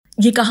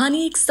ये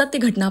कहानी एक सत्य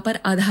घटना पर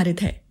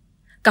आधारित है।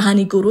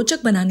 कहानी को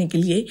रोचक बनाने के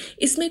लिए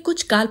इसमें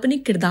कुछ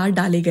काल्पनिक किरदार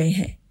डाले गए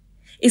हैं।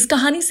 इस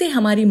कहानी से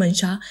हमारी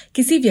मंशा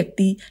किसी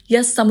व्यक्ति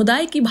या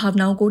समुदाय की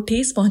भावनाओं को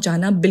ठेस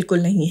पहुंचाना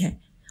बिल्कुल नहीं है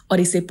और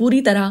इसे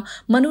पूरी तरह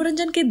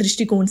मनोरंजन के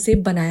दृष्टिकोण से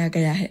बनाया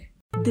गया है।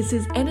 This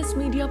is NS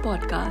media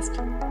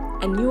podcast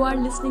and you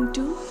are listening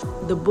to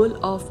the bull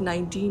of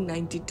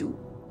 1992,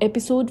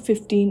 episode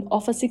 15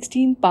 of a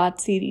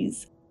 16-part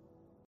series.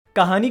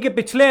 कहानी के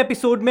पिछले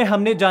एपिसोड में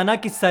हमने जाना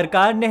कि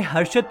सरकार ने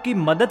हर्षद की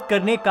मदद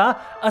करने का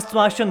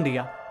आश्वासन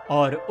दिया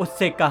और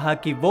उससे कहा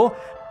कि वो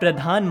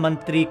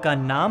प्रधानमंत्री का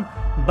नाम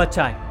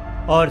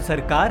बचाए और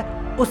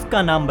सरकार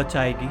उसका नाम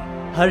बचाएगी।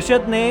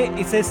 हर्षद ने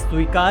इसे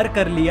स्वीकार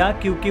कर लिया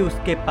क्योंकि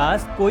उसके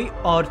पास कोई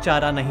और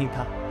चारा नहीं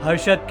था।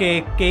 हर्षद के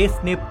एक केस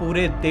ने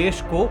पूरे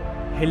देश को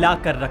हिला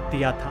कर रख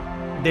दिया था।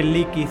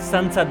 दिल्ली की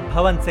संसद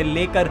भवन से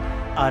लेकर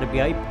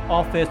RBI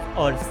ऑफिस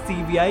और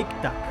CBI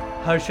तक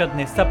हर्षद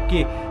ने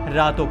सबकी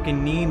रातों की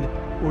नींद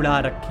उड़ा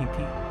रखी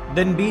थी।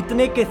 दिन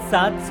बीतने के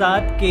साथ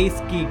साथ केस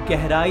की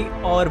गहराई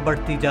और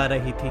बढ़ती जा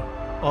रही थी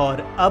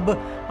और अब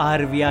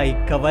RBI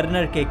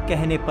गवर्नर के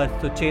कहने पर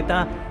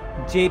सुचेता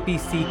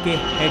JPC के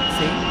हेड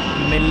से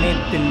मिलने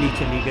दिल्ली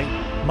चली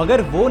गई,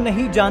 मगर वो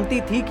नहीं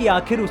जानती थी कि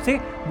आखिर उसे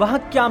वहां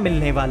क्या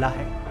मिलने वाला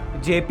है।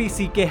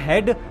 JPC के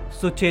हेड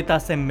सुचेता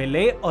से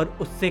मिले और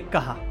उससे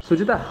कहा,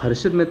 सुचेता,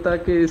 हर्षद मेहता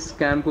के इस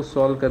स्कैम को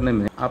सॉल्व करने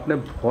में आपने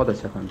बहुत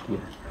अच्छा काम किया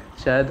है।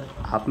 शायद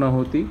आप ना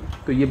होती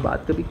तो ये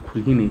बात कभी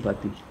खुल ही नहीं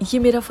पाती। ये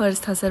मेरा फर्ज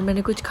था सर,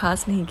 मैंने कुछ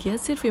खास नहीं किया,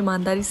 सिर्फ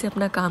ईमानदारी से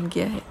अपना काम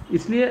किया है।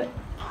 इसलिए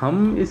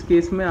हम इस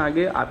केस में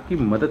आगे आपकी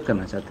मदद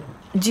करना चाहते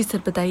हैं। जी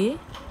सर, बताइए।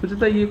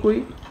 सुचेता, ये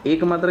कोई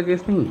एकमात्र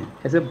केस नहीं है,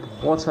 ऐसे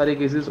बहुत सारे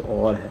केसेस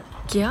और है।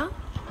 क्या?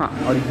 हाँ,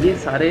 और ये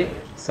सारे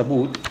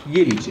सबूत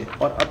ये लीजिए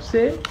और अब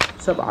से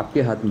सब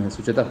आपके हाथ में है।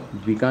 Sucheta,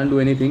 we can't do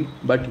anything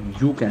but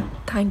you can.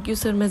 Thank you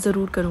sir, मैं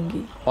जरूर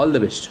करूंगी। All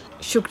the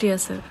best. शुक्रिया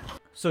सर।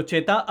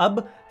 सुचेता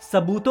अब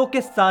सबूतों के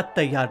साथ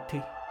तैयार थी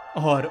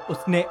और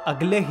उसने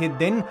अगले ही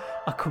दिन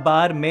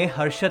अखबार में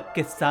हर्षद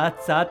के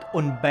साथ साथ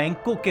उन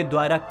बैंकों के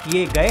द्वारा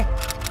किए गए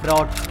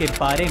फ्रॉड्स के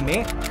बारे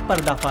में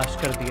पर्दाफाश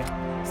कर दिया।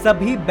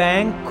 सभी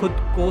बैंक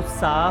खुद को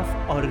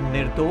साफ और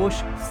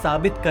निर्दोष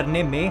साबित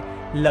करने में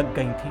लग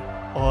गई थी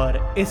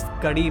और इस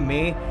कड़ी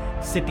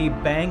में सिटी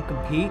बैंक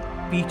भी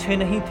पीछे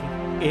नहीं थी।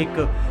 एक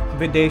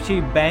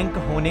विदेशी बैंक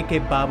होने के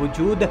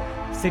बावजूद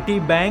सिटी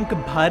बैंक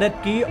भारत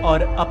की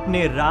और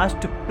अपने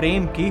राष्ट्र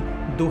प्रेम की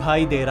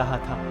दुहाई दे रहा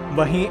था।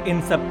 वहीं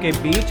इन सब के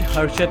बीच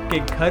हर्षद के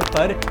घर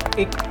पर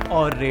एक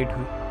और रेड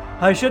हुई।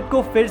 हर्षद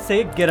को फिर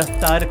से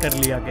गिरफ्तार कर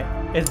लिया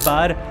गया। इस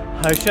बार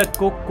हर्षद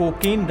को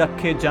कोकीन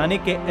रखे जाने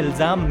के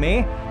इल्जाम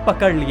में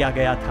पकड़ लिया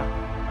गया था।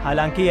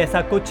 हालांकि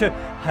ऐसा कुछ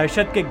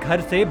हर्षद के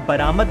घर से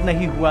बरामद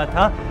नहीं हुआ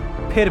था,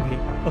 फिर भी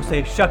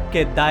उसे शक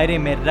के दायरे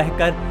में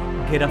रहकर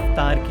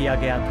गिरफ्तार किया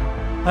गया था।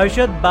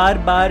 हर्षद बार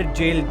बार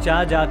जेल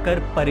जा जाकर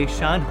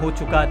परेशान हो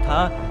चुका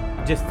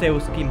था, जिससे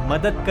उसकी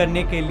मदद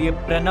करने के लिए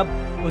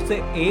प्रणब उसे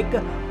एक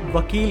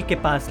वकील के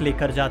पास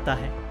लेकर जाता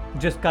है,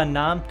 जिसका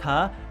नाम था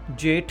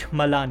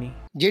जेठमलानी।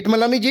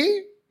 जेठमलानी जी,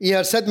 ये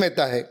हर्षद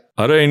मेहता है।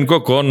 अरे इनको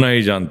कौन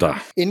नहीं जानता।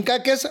 इनका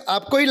केस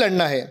आपको ही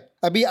लड़ना है,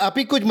 अभी आप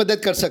ही कुछ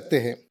मदद कर सकते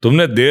हैं।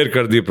 तुमने देर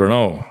कर दी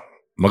प्रणव,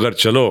 मगर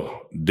चलो,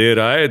 देर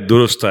आए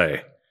दुरुस्त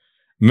आए।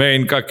 मैं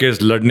इनका केस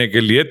लड़ने के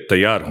लिए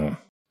तैयार हूँ।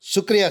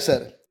 शुक्रिया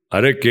सर।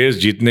 अरे केस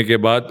जीतने के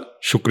बाद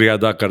शुक्रिया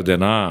अदा कर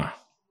देना।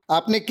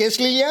 आपने केस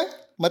ले लिया,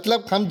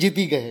 मतलब हम जीत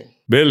ही गए।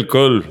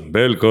 बिल्कुल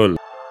बिल्कुल।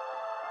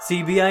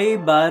 CBI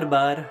बार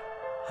बार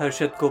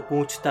हर्षद को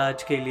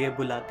पूछताछ के लिए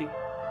बुलाती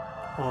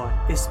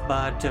और इस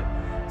बार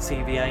जब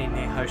CBI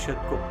ने हर्षद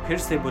को फिर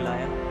से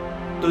बुलाया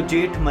तो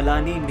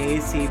जेठमलानी ने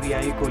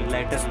CBI को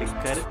लेटर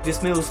लिखकर,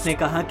 जिसमें उसने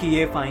कहा कि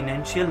ये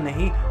फाइनेंशियल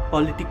नहीं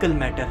पॉलिटिकल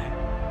मैटर है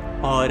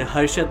और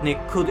हर्षद ने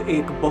खुद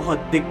एक बहुत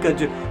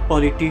दिग्गज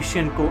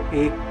पॉलिटिशियन को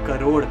 1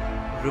 करोड़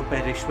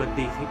रुपए रिश्वत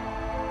दी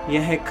थी।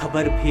 यह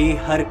खबर भी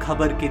हर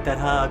खबर की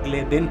तरह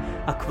अगले दिन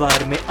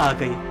अखबार में आ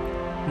गई,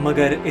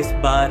 मगर इस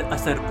बार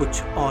असर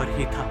कुछ और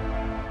ही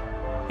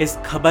था। इस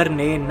खबर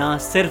ने ना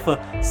सिर्फ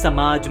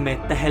समाज में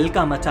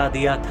तहलका मचा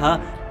दिया था,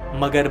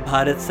 मगर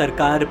भारत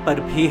सरकार पर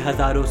भी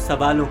हजारों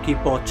सवालों की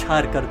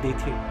बौछार कर दी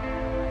थी।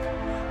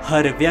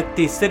 हर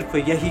व्यक्ति सिर्फ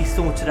यही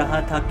सोच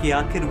रहा था कि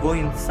आखिर वो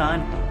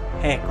इंसान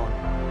है कौन।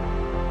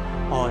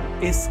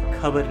 और इस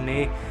खबर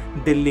ने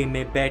दिल्ली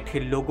में बैठे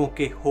लोगों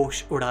के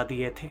होश उड़ा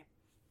दिए थे।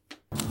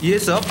 ये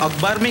सब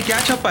अखबार में क्या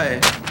छपा है?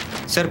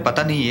 सर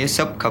पता नहीं ये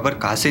सब खबर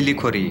कहाँ से लीक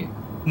हो रही है।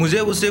 मुझे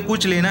उससे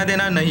कुछ लेना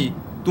देना नहीं,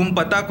 तुम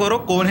पता करो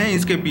कौन है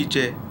इसके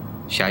पीछे।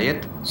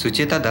 शायद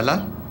सुचेता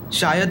दलाल।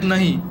 शायद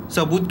नहीं,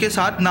 सबूत के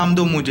साथ नाम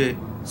दो मुझे,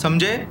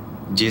 समझे?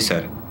 जी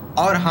सर।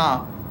 और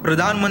हाँ,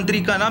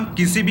 प्रधानमंत्री का नाम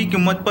किसी भी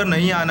कीमत पर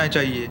नहीं आना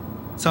चाहिए,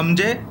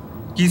 समझे?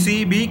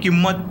 किसी भी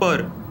कीमत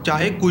पर,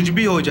 चाहे कुछ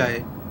भी हो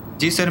जाए।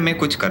 जी सर, मैं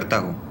कुछ करता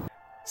हूँ।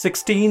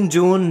 16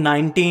 जून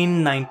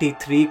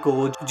 1993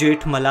 को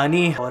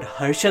जेठमलानी और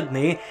हर्षद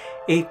ने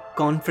एक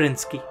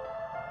कॉन्फ्रेंस की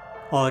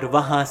और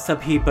वहां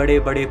सभी बड़े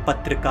बड़े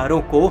पत्रकारों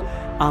को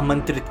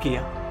आमंत्रित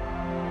किया।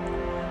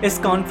 इस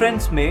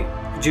कॉन्फ्रेंस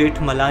में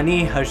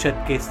जेठमलानी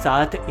हर्षद के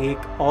साथ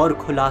एक और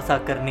खुलासा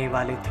करने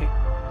वाले थे,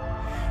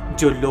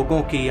 जो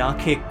लोगों की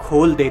आंखें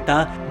खोल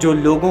देता, जो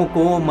लोगों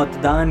को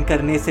मतदान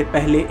करने से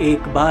पहले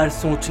एक बार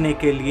सोचने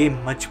के लिए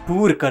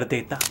मजबूर कर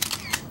देता।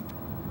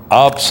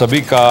 आप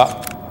सभी का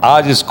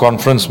आज इस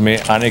कॉन्फ्रेंस में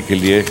आने के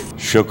लिए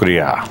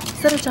शुक्रिया।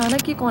 सर,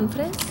 अचानक ये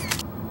कॉन्फ्रेंस?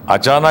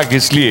 अचानक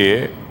इसलिए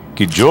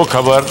कि जो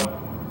खबर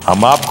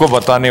हम आपको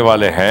बताने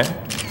वाले हैं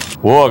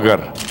वो अगर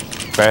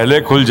पहले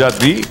खुल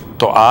जाती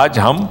तो आज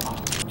हम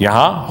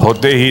यहाँ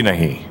होते ही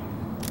नहीं।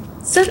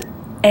 सर,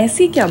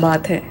 ऐसी क्या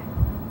बात है?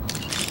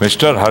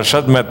 मिस्टर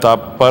हर्षद मेहता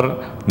पर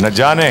न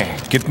जाने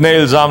कितने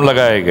इल्जाम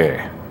लगाए गए,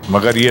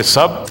 मगर ये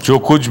सब जो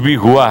कुछ भी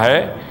हुआ है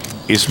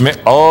इसमें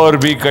और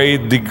भी कई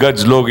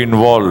दिग्गज लोग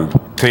इन्वॉल्व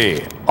थे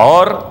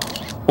और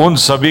उन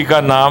सभी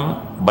का नाम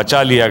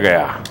बचा लिया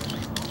गया।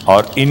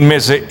 और इनमें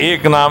से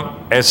एक नाम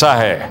ऐसा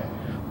है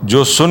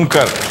जो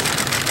सुनकर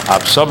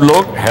आप सब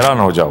लोग हैरान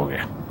हो जाओगे।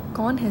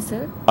 कौन है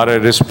सर? हमारे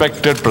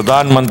रिस्पेक्टेड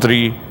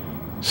प्रधानमंत्री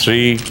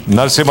श्री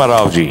नरसिम्हा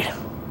राव जी।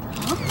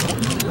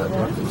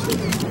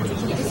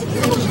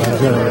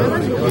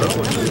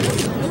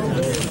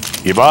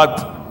 ये बात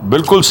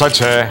बिल्कुल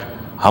सच है।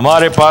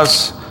 हमारे पास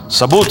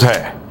सबूत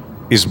है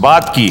इस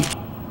बात की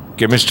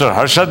कि मिस्टर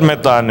हर्षद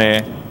मेहता ने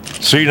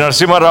श्री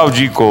नरसिम्हा राव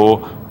जी को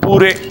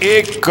पूरे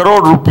 1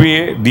 करोड़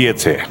रुपए दिए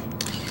थे।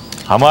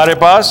 हमारे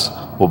पास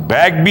वो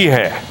बैग भी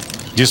है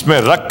जिसमें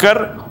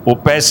रखकर वो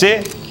पैसे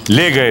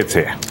ले गए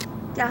थे।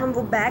 क्या हम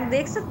वो बैग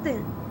देख सकते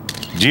हैं?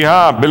 जी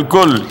हाँ,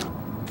 बिल्कुल।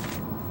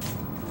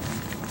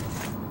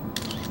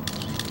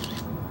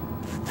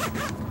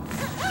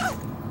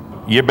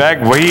 ये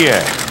बैग वही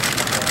है।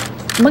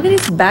 मगर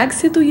इस बैग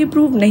से तो ये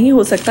प्रूव नहीं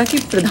हो सकता कि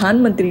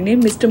प्रधानमंत्री ने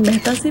मिस्टर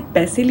मेहता से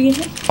पैसे लिए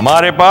हैं।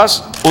 हमारे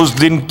पास उस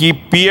दिन की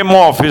पीएमओ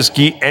ऑफिस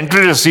की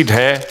एंट्री रसीद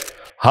है,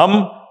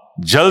 हम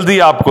जल्दी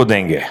आपको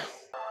देंगे।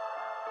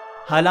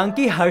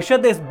 हालांकि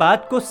हर्षद इस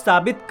बात को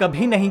साबित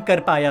कभी नहीं कर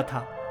पाया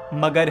था,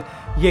 मगर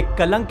ये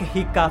कलंक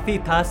ही काफी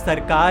था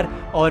सरकार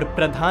और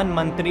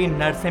प्रधानमंत्री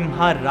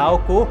नरसिम्हा राव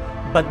को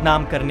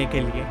बदनाम करने के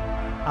लिए।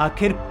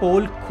 आखिर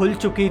पोल खुल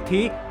चुकी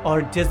थी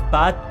और जिस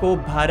बात को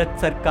भारत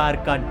सरकार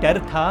का डर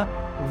था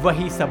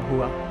वही सब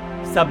हुआ।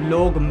 सब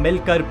लोग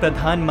मिलकर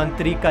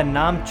प्रधानमंत्री का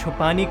नाम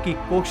छुपाने की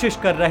कोशिश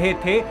कर रहे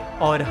थे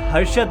और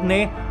हर्षद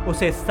ने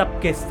उसे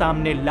सबके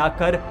सामने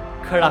लाकर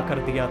खड़ा कर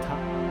दिया था।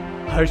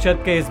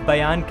 हर्षद के इस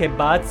बयान के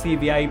बाद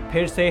सीबीआई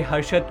फिर से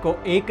हर्षद को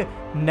एक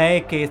नए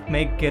केस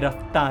में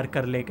गिरफ्तार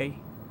कर ले गई।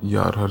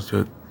 यार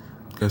हर्षद,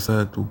 कैसा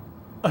है तू?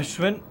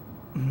 अश्विन,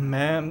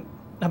 मैं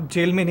अब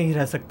जेल में नहीं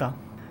रह सकता।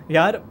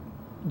 यार,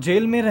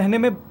 जेल में रहने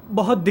में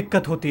बहुत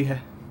दिक्कत होती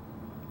है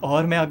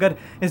और मैं अगर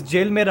इस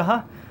जेल में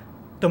रहा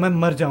तो मैं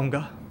मर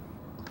जाऊंगा।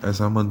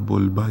 ऐसा मत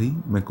बोल भाई,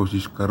 मैं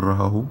कोशिश कर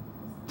रहा हूँ,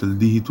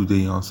 जल्दी ही तुझे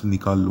यहाँ से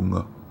निकाल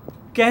लूंगा।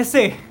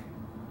 कैसे?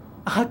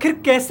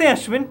 आखिर कैसे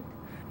अश्विन?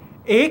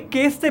 एक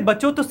केस से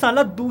बचो तो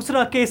साला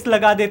दूसरा केस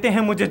लगा देते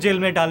हैं मुझे जेल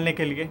में डालने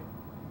के लिए,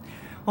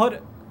 और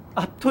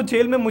अब तो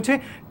जेल में मुझे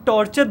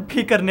टॉर्चर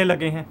भी करने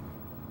लगे हैं।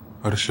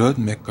 हर्षद,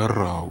 मैं कर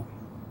रहा हूँ।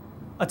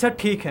 अच्छा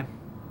ठीक है,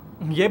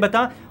 ये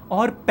बता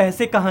और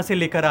पैसे कहाँ से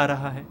लेकर आ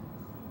रहा है?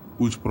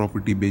 कुछ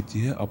प्रॉपर्टी बेची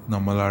है, अपना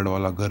मलाड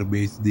वाला घर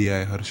बेच दिया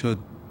है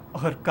हर्षद।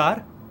 और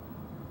कार?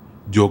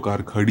 जो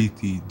कार खड़ी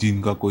थी,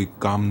 जिनका कोई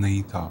काम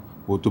नहीं था,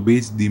 वो तो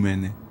बेच दी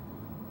मैंने।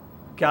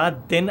 क्या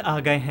दिन आ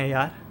गए हैं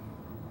यार।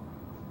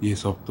 ये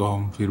सब तो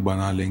हम फिर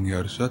बना लेंगे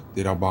हर्षद,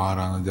 तेरा बाहर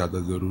आना ज्यादा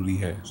जरूरी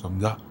है,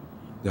 समझा?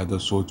 ज्यादा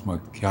सोच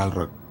मत, ख्याल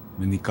रख,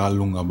 मैं निकाल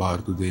लूंगा बाहर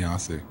तुझे यहाँ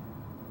से।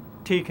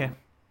 ठीक है।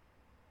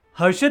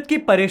 हर्षद की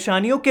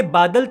परेशानियों के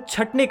बादल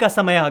छटने का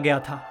समय आ गया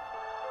था।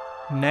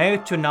 नए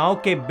चुनाव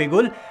के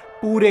बिगुल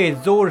पूरे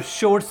जोर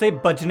शोर से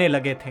बजने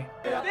लगे थे।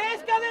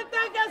 देश का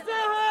नेता कैसा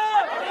हो?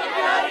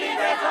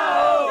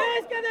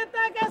 देश का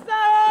नेता कैसा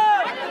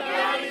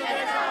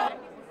हो?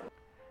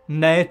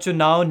 नए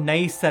चुनाव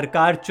नई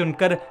सरकार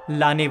चुनकर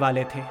लाने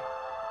वाले थे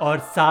और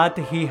साथ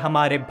ही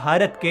हमारे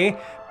भारत के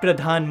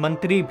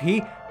प्रधानमंत्री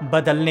भी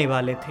बदलने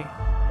वाले थे।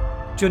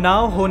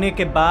 चुनाव होने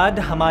के बाद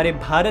हमारे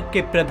भारत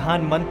के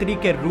प्रधानमंत्री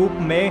के रूप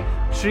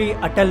में श्री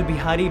अटल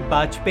बिहारी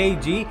वाजपेयी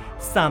जी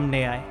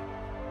सामने आए।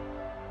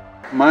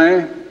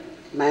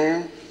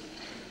 मैं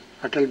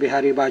अटल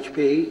बिहारी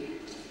वाजपेयी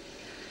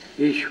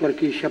ईश्वर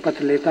की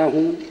शपथ लेता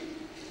हूँ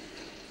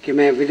कि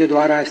मैं विधि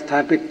द्वारा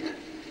स्थापित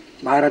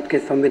भारत के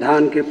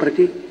संविधान के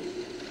प्रति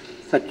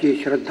सच्ची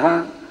श्रद्धा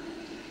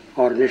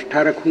और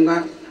निष्ठा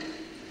रखूँगा।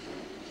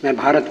 मैं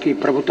भारत की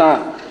प्रभुता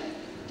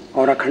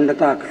और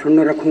अखंडता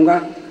क्षुण्ण रखूँगा।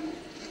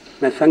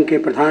 मैं संघ के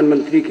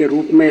प्रधानमंत्री के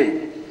रूप में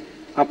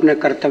अपने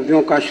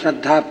कर्तव्यों का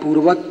श्रद्धा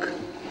पूर्वक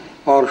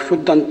और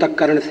शुद्ध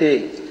अंतःकरण से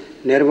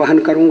निर्वहन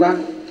करूँगा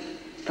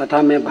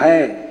तथा मैं भय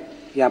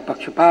या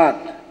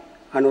पक्षपात,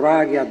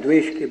 अनुराग या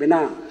द्वेष के बिना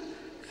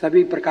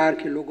सभी प्रकार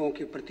के लोगों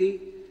के प्रति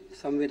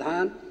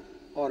संविधान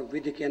और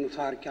विधि के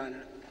अनुसार क्या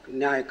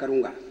न्याय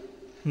करूँगा।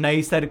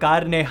 नई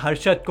सरकार ने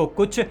हर्षद को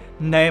कुछ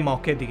नए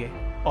मौके दिए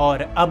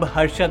और अब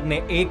हर्षद ने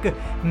एक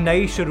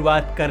नई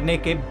शुरुआत करने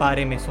के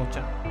बारे में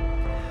सोचा।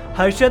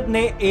 हर्षद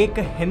ने एक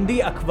हिंदी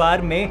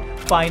अखबार में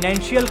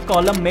फाइनेंशियल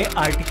कॉलम में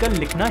आर्टिकल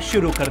लिखना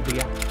शुरू कर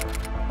दिया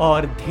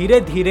और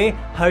धीरे धीरे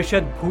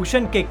हर्षद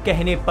भूषण के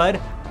कहने पर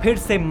फिर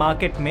से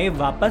मार्केट में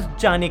वापस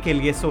जाने के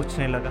लिए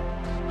सोचने लगा।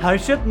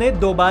 हर्षद ने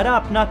दोबारा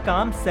अपना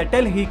काम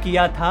सेटल ही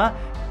किया था।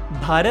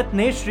 भारत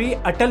ने श्री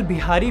अटल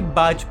बिहारी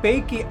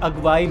वाजपेयी की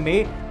अगुवाई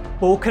में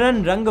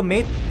पोखरण रंग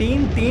में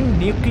 3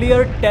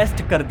 न्यूक्लियर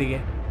टेस्ट कर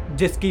दिए,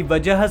 जिसकी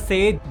वजह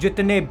से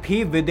जितने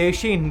भी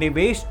विदेशी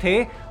निवेश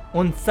थे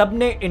उन सब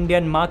ने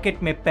इंडियन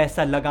मार्केट में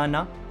पैसा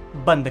लगाना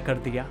बंद कर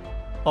दिया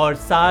और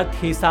साथ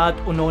ही साथ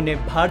उन्होंने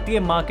भारतीय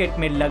मार्केट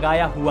में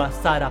लगाया हुआ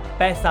सारा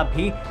पैसा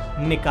भी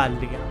निकाल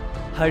लिया।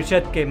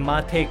 हर्षद के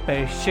माथे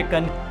पर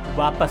शिकन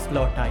वापस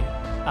लौट आई।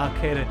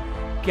 आखिर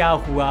क्या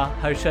हुआ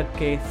हर्षद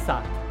के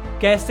साथ?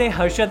 कैसे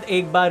हर्षद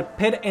एक बार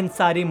फिर इन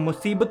सारी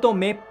मुसीबतों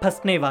में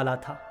फंसने वाला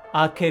था?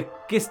 आखिर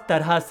किस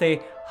तरह से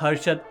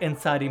हर्षद इन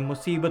सारी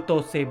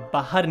मुसीबतों से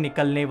बाहर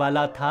निकलने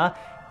वाला था?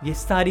 ये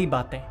सारी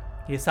बातें,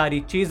 ये सारी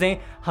चीजें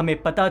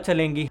हमें पता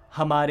चलेंगी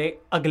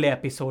हमारे अगले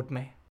एपिसोड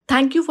में।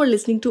 Thank you for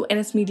listening to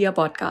NS Media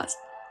Podcast,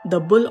 The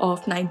Bull of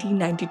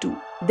 1992.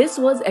 This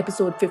was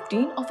episode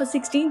 15 of a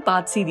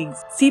 16-part series.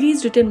 Series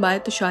written by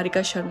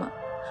Tusharika Sharma.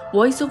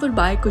 Voiceover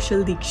by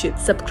Kushal Dikshit.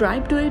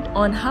 Subscribe to it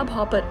on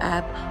Hubhopper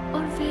app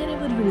or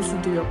wherever you listen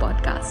to your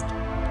podcast.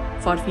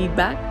 For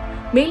feedback,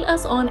 mail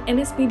us on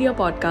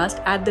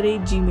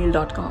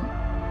nsmediapodcast@gmail.com.